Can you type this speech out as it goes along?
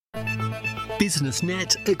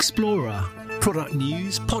BusinessNet Explorer, product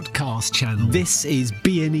news podcast channel. This is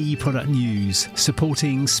B&E Product News,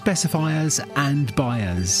 supporting specifiers and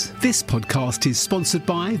buyers. This podcast is sponsored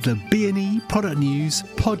by the B&E Product News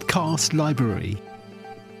podcast library.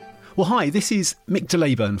 Well, hi, this is Mick de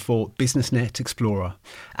Leyburn for BusinessNet Explorer,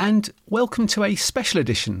 and welcome to a special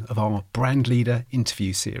edition of our Brand Leader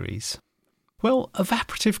interview series. Well,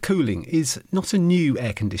 evaporative cooling is not a new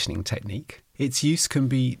air conditioning technique. Its use can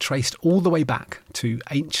be traced all the way back to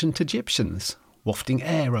ancient Egyptians, wafting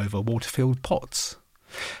air over water-filled pots.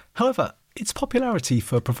 However, its popularity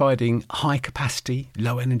for providing high-capacity,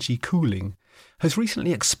 low-energy cooling has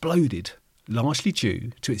recently exploded, largely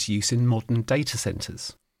due to its use in modern data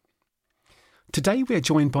centres. Today we are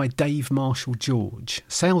joined by Dave Marshall-George,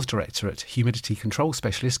 Sales Director at humidity control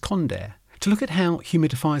specialist Condair, to look at how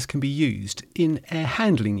humidifiers can be used in air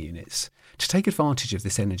handling units to take advantage of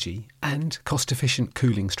this energy and cost-efficient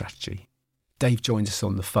cooling strategy. Dave joins us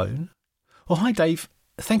on the phone. Well, hi Dave.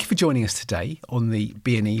 Thank you for joining us today on the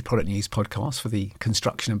B&E Product News podcast for the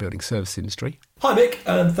construction and building service industry. Hi Mick,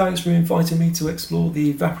 and thanks for inviting me to explore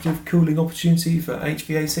the evaporative cooling opportunity for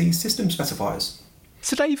HVAC system specifiers.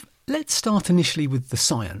 So Dave, let's start initially with the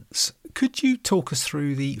science. Could you talk us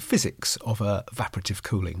through the physics of evaporative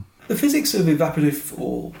cooling? The physics of evaporative,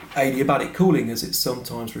 or adiabatic cooling as it's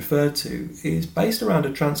sometimes referred to, is based around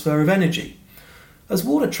a transfer of energy. As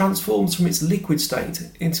water transforms from its liquid state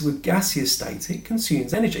into a gaseous state, it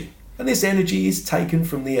consumes energy, and this energy is taken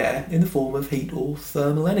from the air in the form of heat or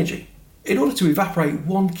thermal energy. In order to evaporate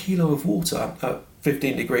 1 kilo of water at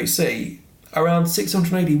 15 degrees C, around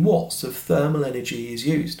 680 watts of thermal energy is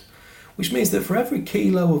used, which means that for every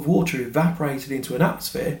kilo of water evaporated into an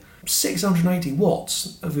atmosphere, 680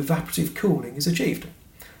 watts of evaporative cooling is achieved.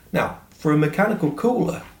 Now, for a mechanical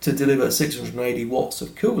cooler to deliver 680 watts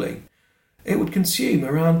of cooling, it would consume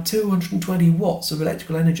around 220 watts of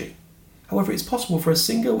electrical energy. However, it's possible for a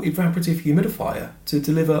single evaporative humidifier to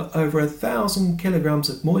deliver over 1,000 kilograms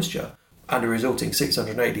of moisture and a resulting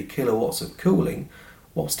 680 kilowatts of cooling,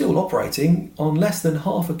 while still operating on less than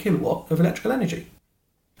half a kilowatt of electrical energy.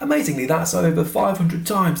 Amazingly, that's over 500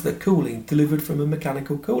 times the cooling delivered from a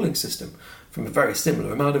mechanical cooling system from a very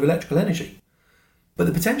similar amount of electrical energy. But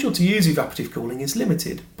the potential to use evaporative cooling is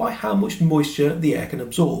limited by how much moisture the air can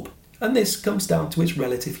absorb, and this comes down to its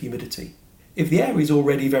relative humidity. If the air is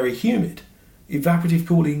already very humid, evaporative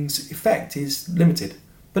cooling's effect is limited,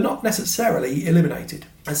 but not necessarily eliminated,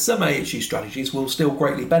 as some AHU strategies will still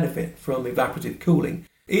greatly benefit from evaporative cooling,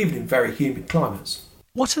 even in very humid climates.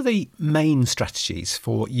 What are the main strategies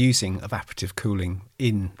for using evaporative cooling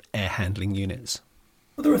in air handling units?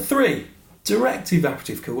 Well, there are three: direct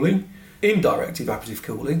evaporative cooling, indirect evaporative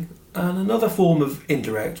cooling, and another form of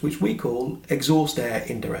indirect which we call exhaust air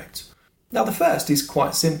indirect. Now the first is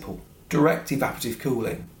quite simple: direct evaporative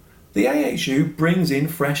cooling. The AHU brings in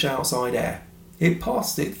fresh outside air. It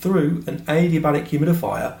passes it through an adiabatic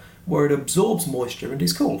humidifier where it absorbs moisture and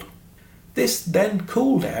is cooled. This then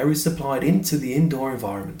cooled air is supplied into the indoor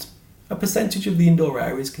environment. A percentage of the indoor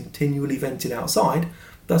air is continually vented outside,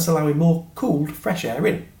 thus allowing more cooled, fresh air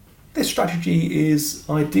in. This strategy is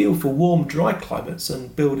ideal for warm, dry climates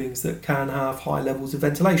and buildings that can have high levels of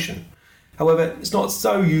ventilation. However, it's not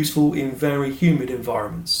so useful in very humid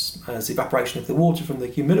environments, as evaporation of the water from the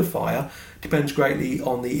humidifier depends greatly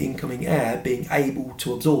on the incoming air being able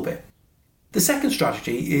to absorb it. The second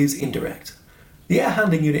strategy is indirect. The air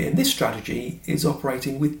handling unit in this strategy is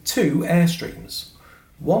operating with two airstreams.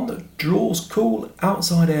 One that draws cool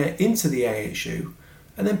outside air into the AHU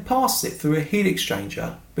and then passes it through a heat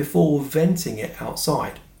exchanger before venting it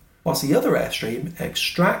outside, whilst the other airstream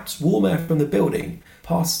extracts warm air from the building,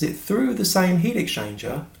 passes it through the same heat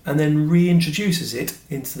exchanger and then reintroduces it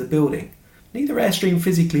into the building. Neither airstream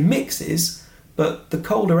physically mixes, but the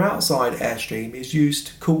colder outside airstream is used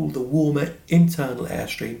to cool the warmer internal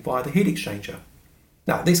airstream via the heat exchanger.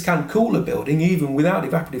 Now, this can cool a building even without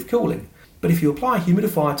evaporative cooling, but if you apply a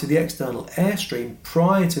humidifier to the external airstream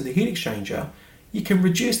prior to the heat exchanger, you can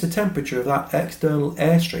reduce the temperature of that external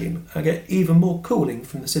airstream and get even more cooling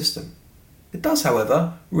from the system. It does,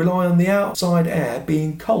 however, rely on the outside air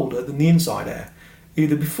being colder than the inside air,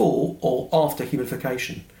 either before or after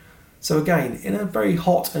humidification. So again, in a very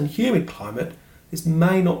hot and humid climate, this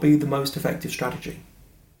may not be the most effective strategy.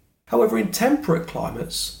 However, in temperate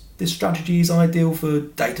climates, this strategy is ideal for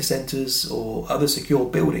data centres or other secure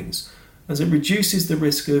buildings, as it reduces the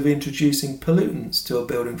risk of introducing pollutants to a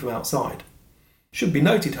building from outside. It should be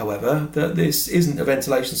noted, however, that this isn't a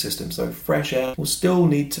ventilation system, so fresh air will still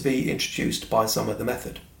need to be introduced by some other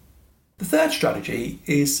method. The third strategy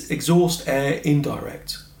is exhaust air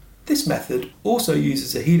indirect. This method also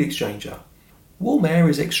uses a heat exchanger, warm air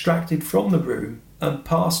is extracted from the room and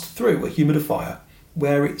passed through a humidifier,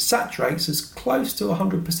 where it saturates as close to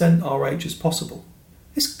 100% RH as possible.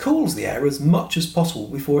 This cools the air as much as possible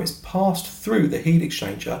before it's passed through the heat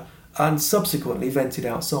exchanger and subsequently vented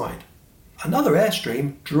outside. Another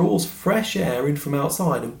airstream draws fresh air in from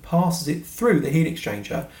outside and passes it through the heat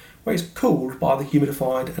exchanger, where it's cooled by the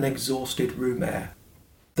humidified and exhausted room air.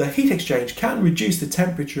 The heat exchange can reduce the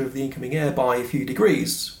temperature of the incoming air by a few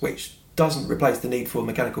degrees, which doesn't replace the need for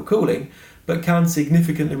mechanical cooling, but can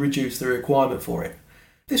significantly reduce the requirement for it.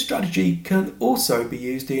 This strategy can also be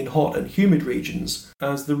used in hot and humid regions,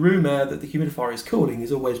 as the room air that the humidifier is cooling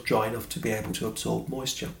is always dry enough to be able to absorb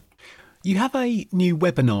moisture. You have a new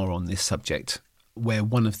webinar on this subject, where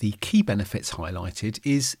one of the key benefits highlighted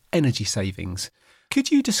is energy savings.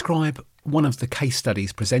 Could you describe one of the case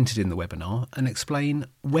studies presented in the webinar and explain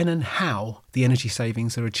when and how the energy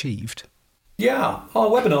savings are achieved? Yeah, our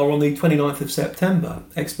webinar on the 29th of September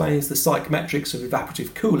explains the psychometrics of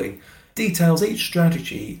evaporative cooling, details each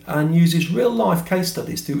strategy and uses real-life case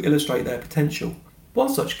studies to illustrate their potential. One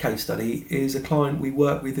such case study is a client we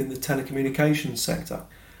work with in the telecommunications sector.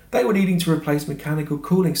 They were needing to replace mechanical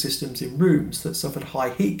cooling systems in rooms that suffered high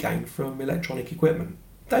heat gain from electronic equipment.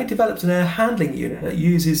 They developed an air handling unit that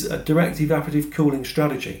uses a direct evaporative cooling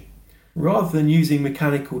strategy. Rather than using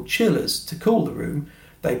mechanical chillers to cool the room,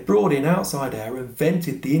 they brought in outside air and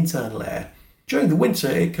vented the internal air. During the winter,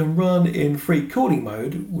 it can run in free cooling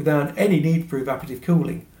mode without any need for evaporative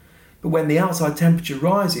cooling. But when the outside temperature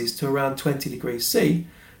rises to around 20 degrees C,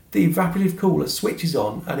 the evaporative cooler switches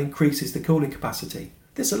on and increases the cooling capacity.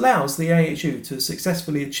 This allows the AHU to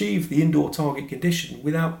successfully achieve the indoor target condition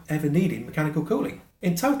without ever needing mechanical cooling.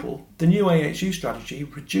 In total, the new AHU strategy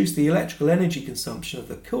reduced the electrical energy consumption of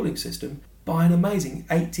the cooling system by an amazing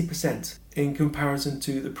 80% in comparison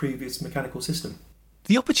to the previous mechanical system.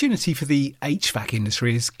 The opportunity for the HVAC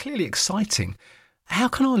industry is clearly exciting. How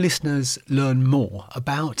can our listeners learn more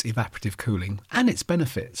about evaporative cooling and its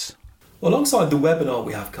benefits? Alongside the webinar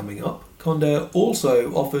we have coming up, Condair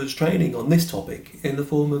also offers training on this topic in the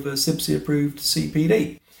form of a CIBSE approved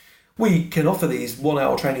CPD. We can offer these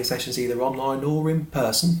 1-hour training sessions either online or in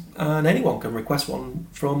person, and anyone can request one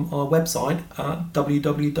from our website at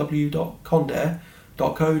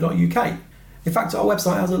www.condair.co.uk. In fact, our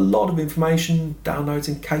website has a lot of information, downloads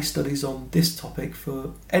and case studies on this topic.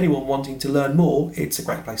 For anyone wanting to learn more, it's a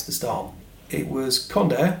great place to start. It was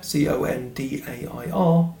Condair,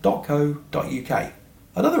 condair.co.uk.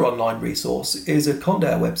 Another online resource is a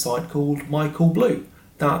Condair website called MyCoolBlue.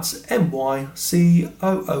 That's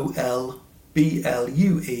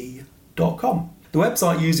mycoolblue.com. The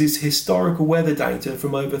website uses historical weather data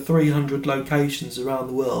from over 300 locations around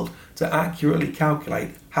the world to accurately calculate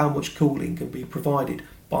how much cooling can be provided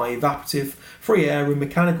by evaporative, free air and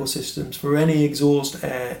mechanical systems for any exhaust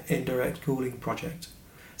air indirect cooling project.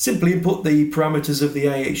 Simply input the parameters of the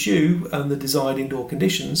AHU and the desired indoor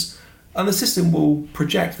conditions, and the system will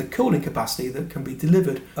project the cooling capacity that can be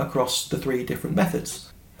delivered across the 3 different methods.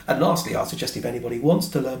 And lastly, I suggest if anybody wants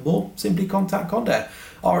to learn more, simply contact Condair.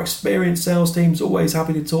 Our experienced sales team is always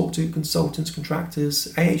happy to talk to consultants,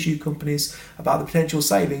 contractors, AHU companies about the potential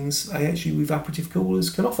savings AHU evaporative coolers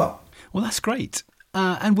can offer. Well, that's great.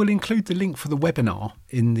 And we'll include the link for the webinar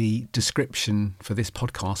in the description for this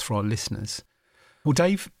podcast for our listeners. Well,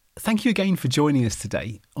 Dave, thank you again for joining us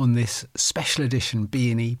today on this special edition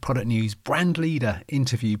B&E Product News Brand Leader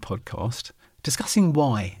interview podcast, discussing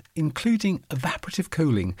why including evaporative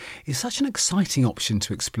cooling is such an exciting option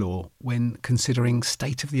to explore when considering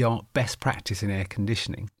state-of-the-art best practice in air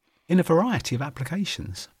conditioning in a variety of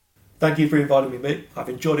applications. Thank you for inviting me, Mick. I've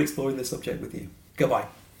enjoyed exploring this subject with you. Goodbye.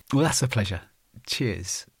 Well, that's a pleasure.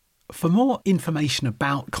 Cheers. For more information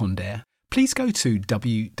about Condair, please go to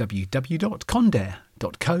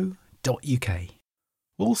www.condair.co.uk.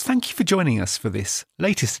 Well, thank you for joining us for this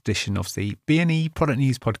latest edition of the B&E Product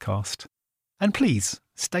News podcast. And please,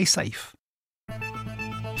 stay safe.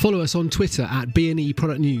 Follow us on Twitter at B&E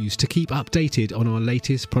Product News to keep updated on our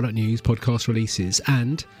latest product news podcast releases,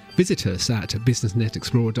 and visit us at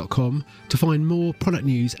businessnetexplorer.com to find more product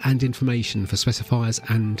news and information for specifiers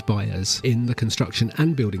and buyers in the construction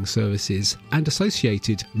and building services and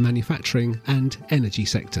associated manufacturing and energy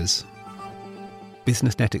sectors.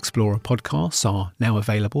 BusinessNet Explorer podcasts are now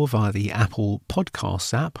available via the Apple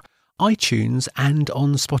Podcasts app, iTunes and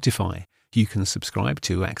on Spotify. You can subscribe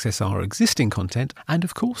to access our existing content and,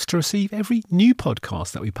 of course, to receive every new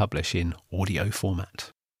podcast that we publish in audio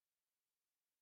format.